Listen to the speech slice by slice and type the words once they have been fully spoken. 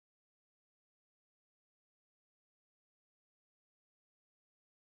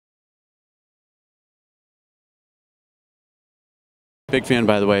Big fan,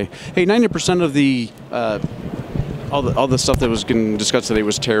 by the way. Hey, 90% of the all the stuff that was getting discussed today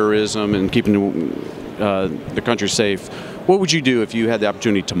was terrorism and keeping the country safe. What would you do if you had the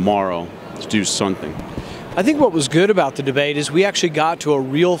opportunity tomorrow to do something? I think what was good about the debate is we actually got to a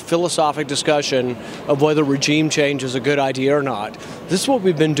real philosophic discussion of whether regime change is a good idea or not. This is what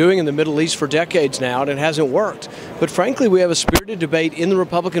we've been doing in the Middle East for decades now, and it hasn't worked. But frankly, we have a spirited debate in the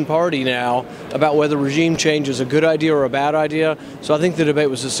Republican Party now about whether regime change is a good idea or a bad idea. So I think the debate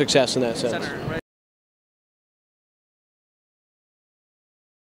was a success in that sense.